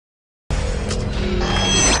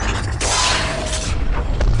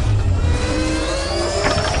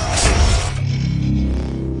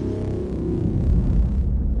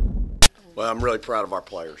I'm really proud of our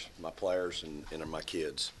players, and my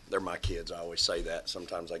kids. They're my kids. I always say that.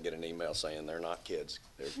 Sometimes I get an email saying they're not kids.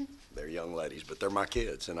 They're young ladies, but they're my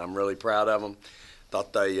kids, and I'm really proud of them.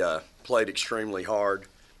 Thought they played extremely hard.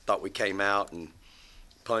 Thought we came out and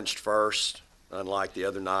punched first, unlike the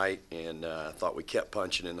other night, and thought we kept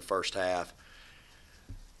punching in the first half.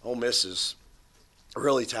 Ole Miss is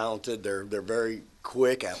really talented. They're very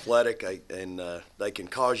quick, athletic, and they can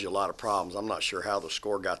cause you a lot of problems. I'm not sure how the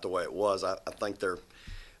score got the way it was. I think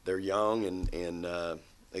they're young, and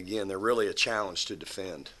again, they're really a challenge to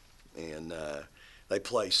defend. And they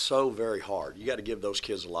play so very hard. You got to give those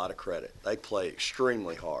kids a lot of credit. They play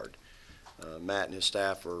extremely hard. Matt and his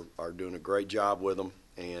staff are doing a great job with them,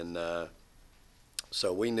 and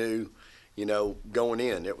so we knew, going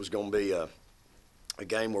in, it was going to be a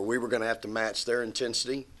game where we were going to have to match their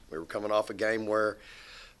intensity. We were coming off a game where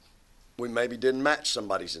we maybe didn't match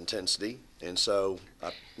somebody's intensity, and so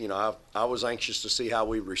I was anxious to see how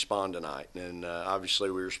we respond tonight, and obviously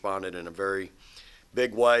we responded in a very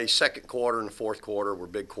big way. Second quarter and the fourth quarter were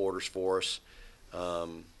big quarters for us,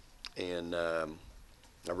 and I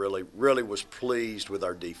really was pleased with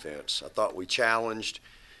our defense. I thought we challenged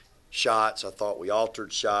shots. I thought we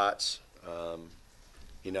altered shots.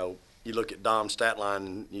 You look at Dom's stat line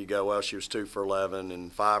and you go, well, she was 2 for 11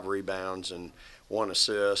 and 5 rebounds and 1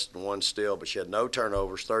 assist and 1 steal, but she had no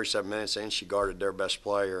turnovers, 37 minutes, and she guarded their best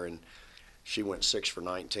player, and she went 6 for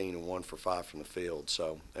 19 and 1 for 5 from the field,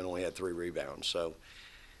 and only had 3 rebounds. So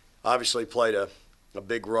obviously played a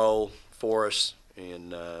big role for us,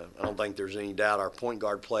 and I don't think there's any doubt our point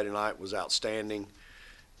guard play tonight was outstanding,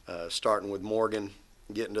 starting with Morgan,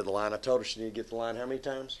 getting to the line. I told her she needed to get to the line how many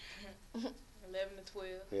times? 11 to 12.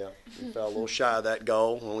 Yeah, we fell a little shy of that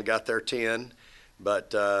goal. Only got there 10,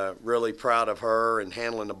 but really proud of her and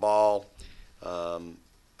handling the ball.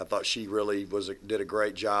 I thought she really did a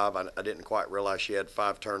great job. I didn't quite realize she had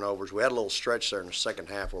 5 turnovers. We had a little stretch there in the second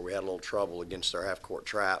half where we had a little trouble against their half-court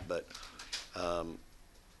trap, but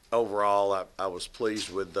overall I was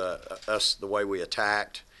pleased with us, the way we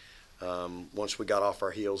attacked. Once we got off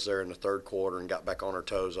our heels there in the third quarter and got back on our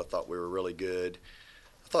toes, I thought we were really good.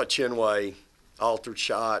 I thought Chinwe altered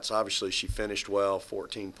shots. Obviously, she finished well,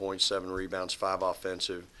 14 points, 7 rebounds, 5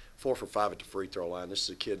 offensive, 4 for 5 at the free throw line. This is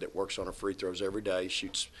a kid that works on her free throws every day,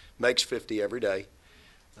 makes 50 every day.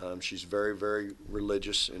 She's very, very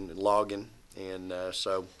religious in logging, and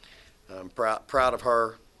so I'm proud of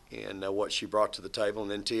her and what she brought to the table. And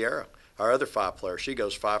then Tiara, our other 5 player, she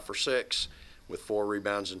goes 5 for 6 with 4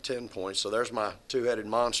 rebounds and 10 points. So there's my two-headed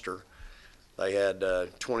monster. They had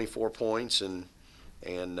 24 points and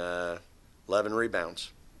 11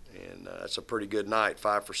 rebounds, and that's a pretty good night,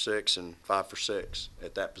 5 for 6 and 5 for 6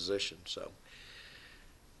 at that position. So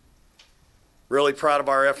really proud of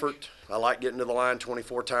our effort. I like getting to the line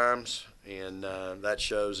 24 times, and that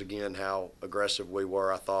shows again how aggressive we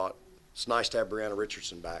were. I thought it's nice to have Brianna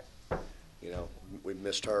Richardson back. We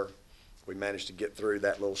missed her. We managed to get through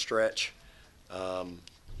that little stretch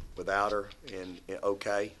without her, and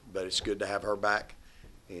okay, but it's good to have her back.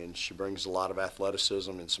 And she brings a lot of athleticism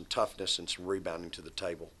and some toughness and some rebounding to the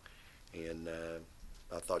table. And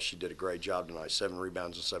I thought she did a great job tonight, 7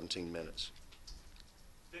 rebounds in 17 minutes.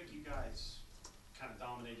 Vic, you guys kind of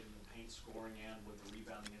dominated in the paint scoring and with the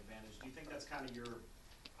rebounding advantage. Do you think that's kind of your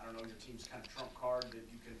team's kind of trump card, that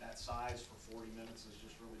you can, that size for 40 minutes is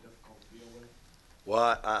just really difficult to deal with?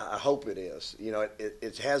 Well, I hope it is.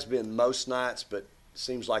 It has been most nights, but it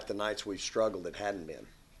seems like the nights we've struggled, it hadn't been.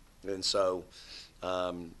 And so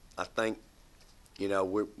I think,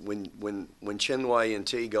 when Chinwe and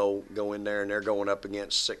T go in there and they're going up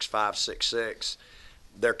against 6'5", 6'6",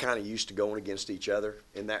 they're kind of used to going against each other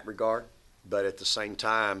in that regard. But at the same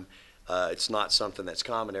time, it's not something that's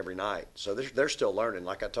common every night. So they're still learning.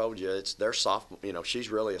 Like I told you, it's their sophomore.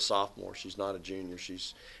 She's really a sophomore. She's not a junior.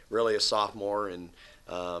 She's really a sophomore, and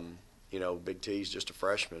Big T's just a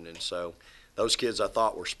freshman. And so those kids I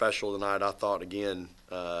thought were special tonight. I thought again.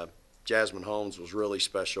 Jasmine Holmes was really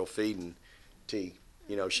special feeding T.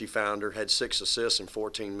 She found her, had 6 assists in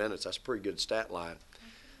 14 minutes. That's a pretty good stat line.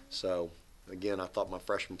 So, again, I thought my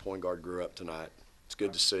freshman point guard grew up tonight. It's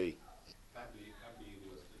good to see. How big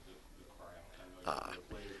was the crowd? I know the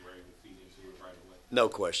players were able to feed into it right away. No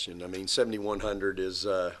question. I mean, 7,100 is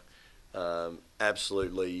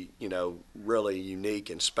absolutely, really unique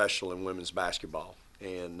and special in women's basketball.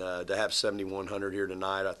 And to have 7,100 here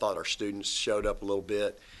tonight, I thought our students showed up a little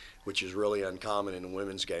bit, which is really uncommon in a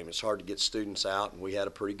women's game. It's hard to get students out, and we had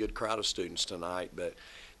a pretty good crowd of students tonight. But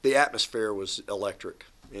the atmosphere was electric,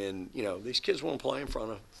 and these kids want to play in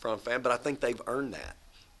front of fans, but I think they've earned that.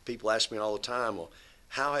 People ask me all the time, well,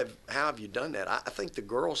 how have you done that? I think the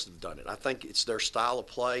girls have done it. I think it's their style of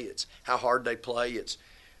play. It's how hard they play. It's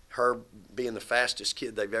her being the fastest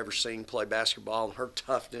kid they've ever seen play basketball, and her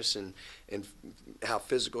toughness and how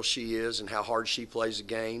physical she is and how hard she plays the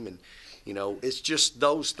game. And, you know, it's just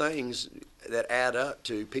those things that add up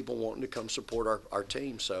to people wanting to come support our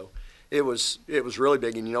team. So it was really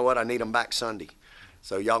big. And you know what? I need them back Sunday.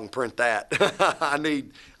 So y'all can print that. I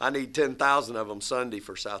need 10,000 of them Sunday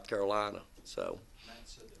for South Carolina. So Matt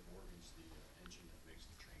said that Morgan's the engine that makes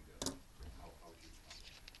the train go. How would you respond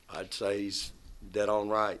to that? I'd say he's dead on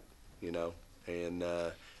right, you know. And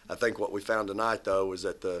I think what we found tonight, though, is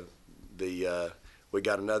that we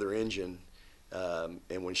got another engine,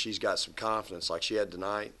 and when she's got some confidence like she had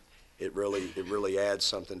tonight, it really adds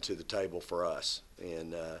something to the table for us.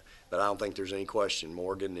 And but I don't think there's any question.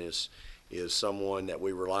 Morgan is someone that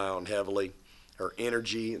we rely on heavily. Her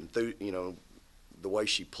energy and you know, the way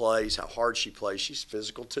she plays, how hard she plays. She's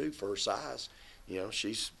physical too for her size. You know,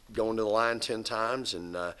 she's going to the line 10 times,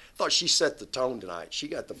 and I thought she set the tone tonight. She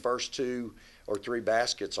got the first 2 or 3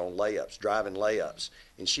 baskets on layups, driving layups,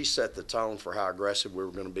 and she set the tone for how aggressive we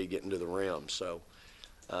were going to be getting to the rim. So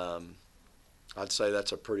I'd say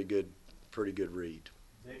that's a pretty good read.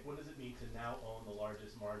 Nick, what does it mean to now own the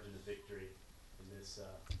largest margin of victory in this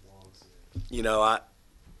long series? You know, I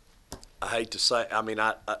hate to say, I mean,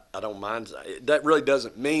 I don't mind. That really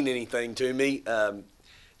doesn't mean anything to me.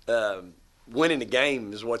 Winning the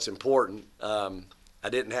game is what's important. I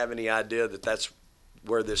didn't have any idea that that's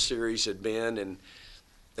where this series had been. And,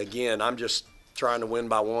 again, I'm just trying to win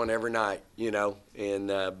by 1 every night, you know. And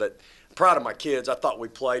but I'm proud of my kids. I thought we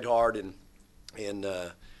played hard and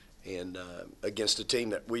against a team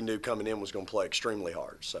that we knew coming in was going to play extremely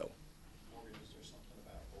hard. So. Morgan, is there something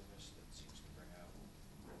about Ole Miss that seems to bring out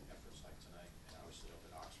efforts like tonight? And obviously up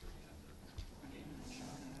at Oxford, you had the game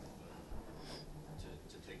shot. But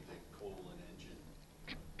to take the coal and engine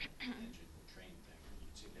train thing,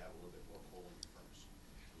 you seem to have a little bit more coal in your furnace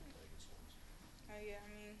when you play against Ole Miss. Yeah, I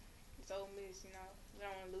mean, it's Ole Miss, you know. We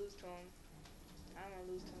don't want to lose to them. I don't want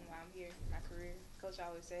to lose to them while I'm here in my career. Coach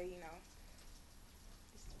always say, you know,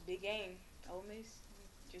 it's a big game. Ole Miss,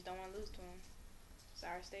 just don't want to lose to them. It's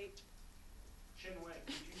our state. Chinway,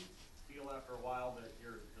 did you feel after a while that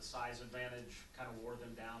the size advantage kind of wore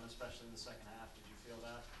them down, especially in the second half? Did you feel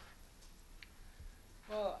that?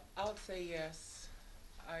 Well, I would say yes.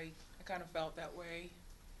 I kind of felt that way,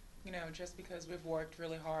 you know, just because we've worked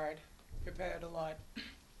really hard, prepared a lot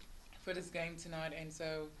for this game tonight, and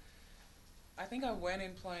so I think I went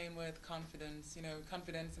in playing with confidence, you know,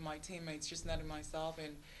 confidence in my teammates, just not in myself,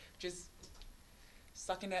 and just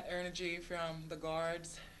sucking that energy from the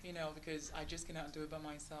guards, you know, because I just cannot do it by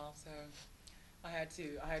myself, so I had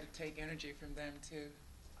to take energy from them too.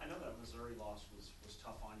 I know that Missouri loss was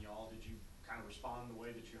tough on y'all. Did you kind of respond the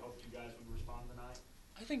way that you hoped you guys would respond tonight?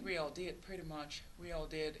 I think we all did, pretty much. We all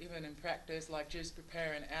did, even in practice, like just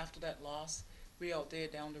preparing after that loss. We all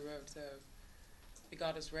did down the road, so it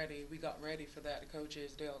got us ready. We got ready for that. The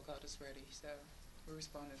coaches, they all got us ready, so we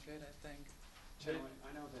responded good, I think. Gentlemen,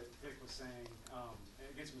 I know that Vic was saying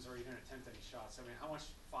against Missouri you didn't attempt any shots. I mean, how much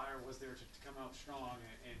fire was there to come out strong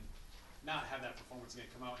and not have that performance again,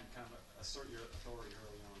 come out and kind of assert your authority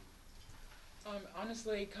early on?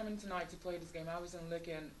 Honestly, coming tonight to play this game, I wasn't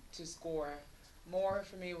looking to score. More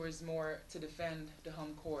for me was more to defend the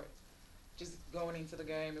home court. Just going into the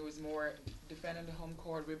game, it was more defending the home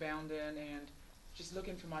court, rebounding, and just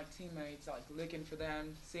looking for my teammates, like looking for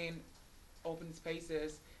them, seeing open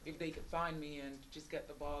spaces if they could find me and just get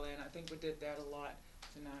the ball in. I think we did that a lot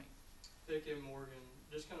tonight. Vic and Morgan,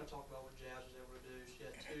 just kind of talk about what Jazz was able to do. She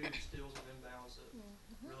had 2 steals and inbounds that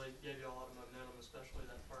really gave you a lot of momentum, especially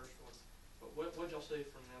that first one. But what'd y'all see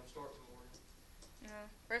from them? Start with Morgan.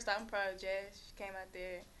 First off, I'm proud of Jazz. She came out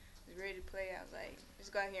there, was ready to play. I was like,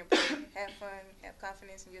 just go out here and play, have fun, have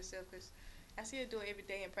confidence in yourself. Because I see her do it every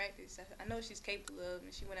day in practice. I know she's capable of it,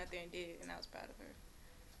 and she went out there and did it, and I was proud of her.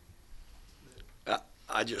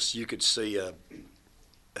 You could see a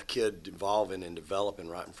kid evolving and developing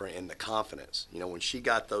right in front, and the confidence. You know, when she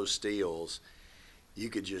got those steals, you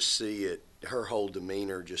could just see it. Her whole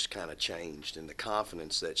demeanor just kind of changed, and the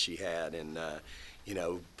confidence that she had, and you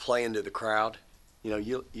know, playing to the crowd. You know,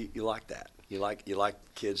 you like that. You like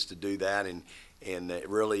kids to do that, and it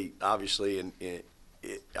really obviously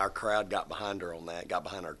our crowd got behind her on that, got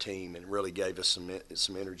behind our team, and really gave us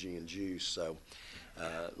some energy and juice. So,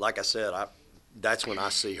 like I said, that's when I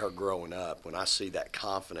see her growing up, when I see that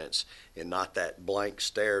confidence and not that blank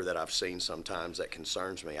stare that I've seen sometimes that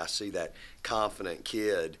concerns me. I see that confident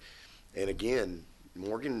kid. And again,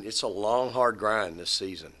 Morgan, it's a long, hard grind this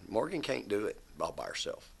season. Morgan can't do it all by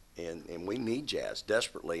herself. And we need Jazz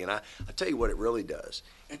desperately. And I tell you what it really does.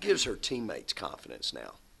 It gives her teammates confidence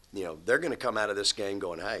now. You know, they're going to come out of this game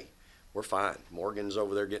going, hey, we're fine. Morgan's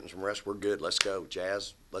over there getting some rest. We're good. Let's go.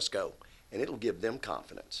 Jazz, let's go. And it'll give them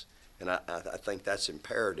confidence. And I think that's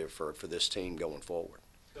imperative for this team going forward.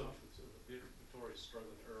 Coach, with Victoria's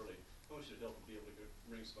struggling early, how much did it help to be able to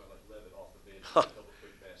bring somebody like Levitt off the bench and help a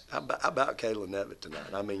quick basket? How about Kayla Nevitt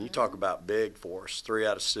tonight? I mean, you talk about big for us. 3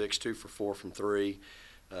 out of 6, 2 for 4 from 3.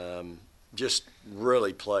 Just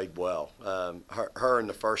really played well. Her in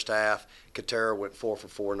the first half. Katera went 4 for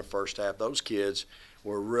 4 in the first half. Those kids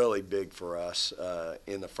were really big for us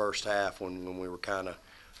in the first half when we were kind of,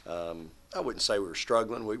 I wouldn't say we were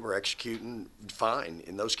struggling. We were executing fine,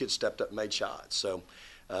 and those kids stepped up and made shots. So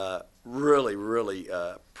really, really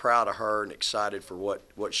proud of her and excited for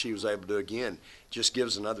what she was able to do. Again, just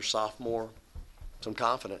gives another sophomore some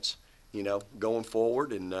confidence, you know, going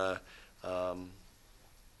forward. And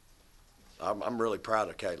I'm really proud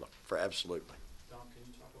of Kayla for absolutely. Don, can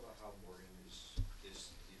you talk about how Morgan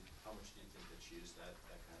how much do you think that she is that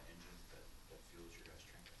kind of engine that fuels your guys'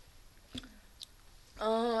 training?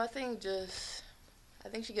 I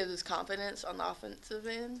think she gives us confidence on the offensive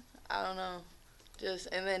end. I don't know.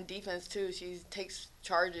 And then defense too. She takes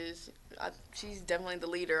charges. She's definitely the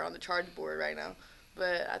leader on the charge board right now.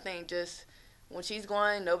 But I think just when she's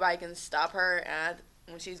going, nobody can stop her. And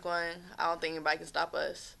when she's going, I don't think anybody can stop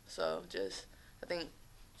us. So I think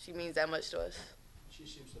she means that much to us. She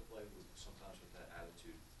seems to play sometimes with that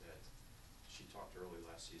attitude that she talked early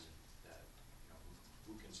last season that, you know,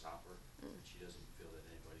 who can stop her? She doesn't feel that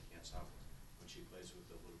anybody can stop her. When she plays with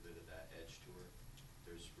a little bit of that edge to her,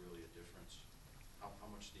 there's really a difference. How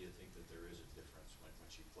much do you think that there is a difference when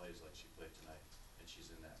she plays like she played tonight and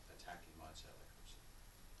she's in that attacking mindset like hers?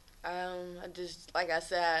 Like I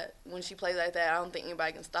said, when she plays like that, I don't think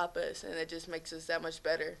anybody can stop us, and it just makes us that much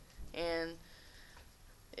better. And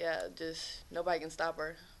yeah, just nobody can stop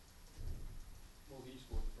her. Well, he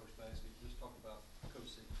scored the first basket. Just talk about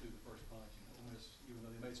Coach said too, the first punch. You know, almost, even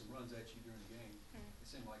though they made some runs at you during the game, it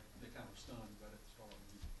seemed like they kind of were stunned right at the start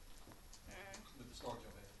with the start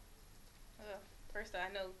y'all had. Well, first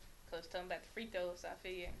I know Coach told me about the free throws, so I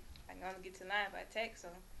figured I can only get to 9 if I attack,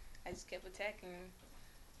 so I just kept attacking,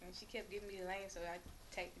 and she kept giving me the lane, so I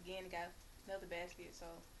attacked again and got another basket. So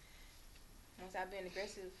once I've been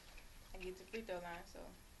aggressive, I get to the free throw line. So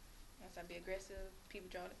once I be aggressive, people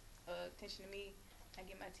draw attention to me. I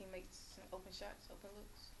get my teammates some open shots, open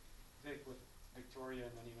looks. Vic, with Victoria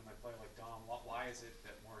and then even a player like Dom, why is it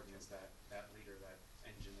that Morgan is that leader, that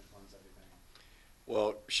engine that runs everything?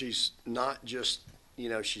 Well, she's not just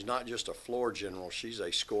a floor general. She's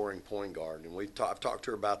a scoring point guard, and I've talked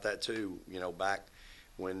to her about that too. You know, back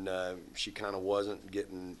when she kind of wasn't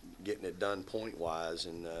getting it done point wise,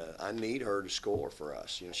 and I need her to score for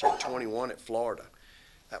us. You know, she had 21 at Florida.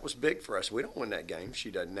 That was big for us. We don't win that game.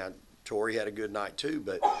 She doesn't. Now Tori had a good night too,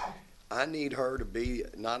 but I need her to be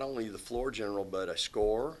not only the floor general but a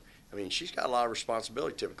scorer. I mean, she's got a lot of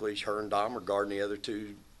responsibility. Typically, her and Dom are guarding the other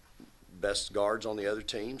two best guards on the other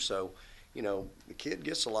team. So, you know, the kid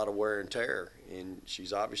gets a lot of wear and tear, and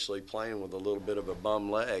she's obviously playing with a little bit of a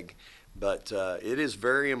bum leg. But it is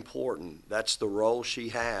very important. That's the role she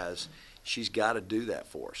has. She's got to do that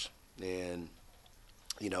for us. And,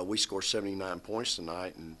 you know, we score 79 points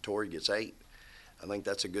tonight, and Tori gets 8. I think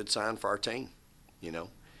that's a good sign for our team, you know.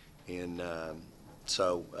 And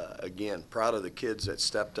so, again, proud of the kids that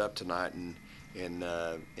stepped up tonight and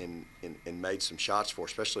made some shots for,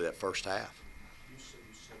 especially that first half. You said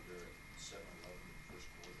they're at 7-11 in the first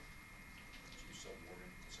quarter. You said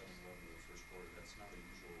Morgan 7-11 in the first quarter. That's not a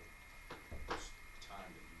usual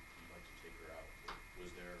time that you'd like to take her out.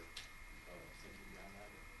 Was there thinking behind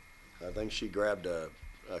that? I think she grabbed a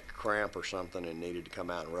cramp or something and needed to come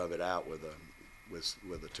out and rub it out with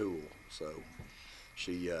a tool. So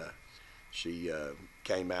she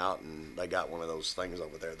came out, and they got one of those things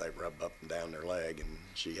over there they rub up and down their leg, and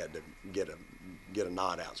she had to get a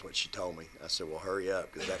knot out, is what she told me. I said, well, hurry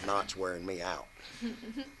up, because that knot's wearing me out.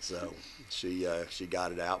 So she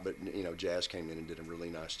got it out, but, you know, Jazz came in and did a really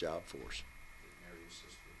nice job for us. Did Mary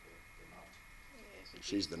assist with the knot? Yeah,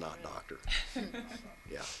 She's the knot doctor.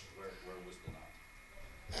 Yeah. Where was the knot?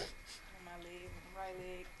 On my leg, on the right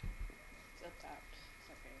leg, it's up top. It's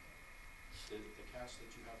okay. The cast that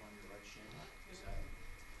you have on your right shin, is that,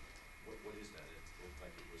 what is that? It looked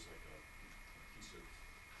like it was like a piece of,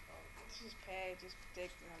 It's just pad, just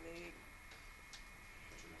protecting my leg.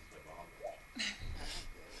 but you're gonna play volleyball.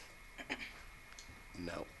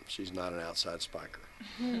 No, she's not an outside spiker.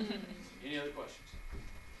 Any other questions?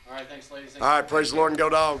 All right, thanks, ladies. All right, praise the Lord and go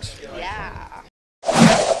Dogs. Yeah.